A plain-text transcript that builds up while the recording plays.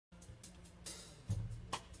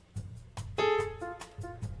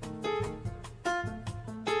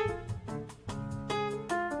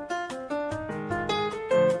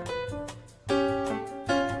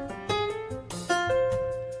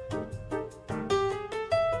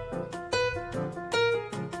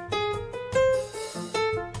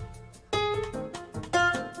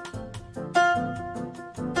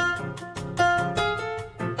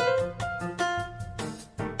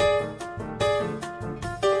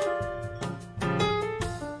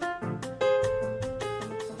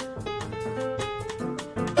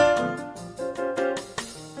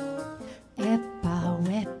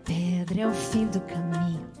o fim do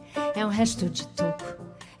caminho, é um resto de toco,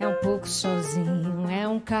 é um pouco sozinho, é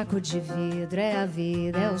um caco de vidro, é a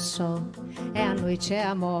vida, é o sol, é a noite, é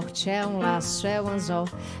a morte, é um laço, é o anzol,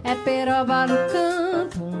 é peroba no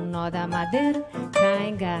campo, um nó da madeira,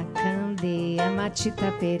 cainga, candeia, matita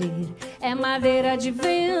pereira, é madeira de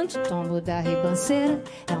vento, tombo da ribanceira,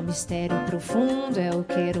 é um mistério profundo, é o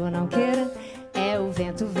queira ou não queira, é o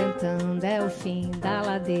vento ventando, é o fim da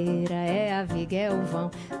ladeira, é a viga, é o vão,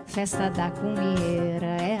 festa da cumieira,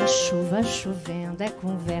 é a chuva chovendo, é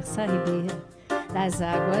conversa ribeira, das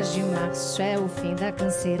águas de março, é o fim da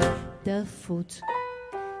canseira. The foot,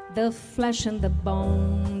 the flesh and the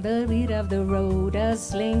bone, the beat of the road, a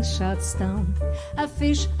slingshot stone, a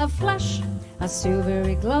fish, a flash, a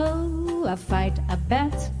silvery glow, a fight, a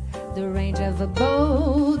bet, the range of a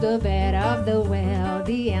bow, the bed of the well,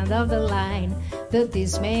 the end of the line, the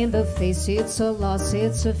dismay in the face, it's a loss,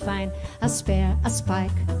 it's a fine, a spare, a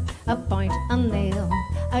spike, a point, a nail,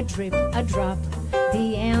 a drip, a drop,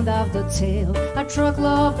 the end of the tail, a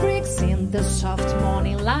truckload of bricks in the soft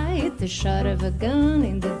morning light, the shot of a gun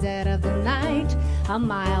in the dead of the night, a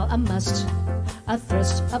mile, a must, a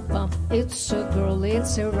thrust, a bump, it's a girl,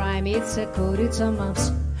 it's a rhyme, it's a code, it's a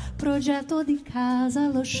mumps. Projeto de casa,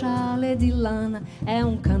 lo chale di lana, é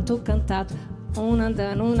um canto cantado, un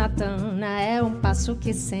andando, una tana, è un passo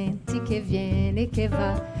che senti, che viene, che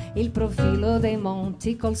va, il profilo dei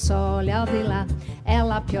monti col sole al di là, è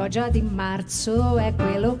la pioggia di marzo, è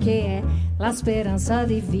quello che è, la speranza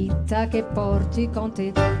di vita che porti con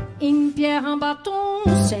te. In pierre, un bâton,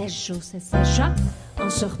 c'est chaud, c'est ça, un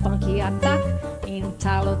serpent qui attaque, un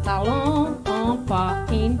talon, un pas,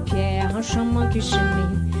 une pierre, un chemin qui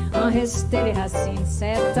chemine, un resté des racines,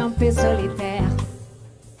 c'est un peu solitaire.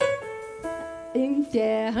 Une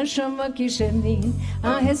pierre, un chemin qui chemine,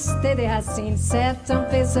 un resté des racines, c'est un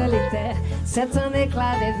peu solitaire, c'est un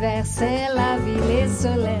éclat des vers, c'est la vie, les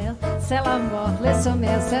solaires, c'est la mort, les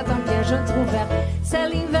sommaires, c'est un piège entrouvert, c'est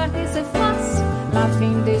l'hiver qui s'efface, la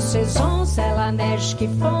fin des saisons, c'est la neige qui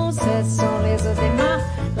fond, ce sont les eaux des mares,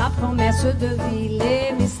 la promesse de vie,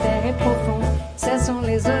 les mystères profonds, ce sont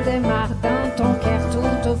les eaux des mares, dans ton cœur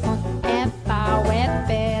tout au fond, é pau, é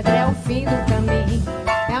pedra, é o fim do caminho,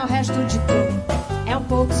 é o resto de tudo. É um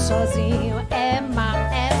pouco sozinho, é mar,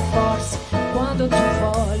 é força. Quando tu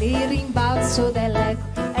voli, rimbalzo dell'eco,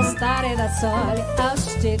 è stare da soli, ao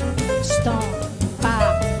stick, stone,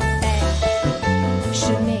 par, air,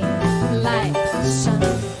 chemin, light, sun,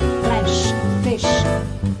 flash, fish,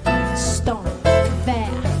 stone, ver,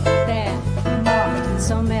 terre, morte,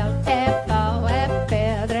 sommel, é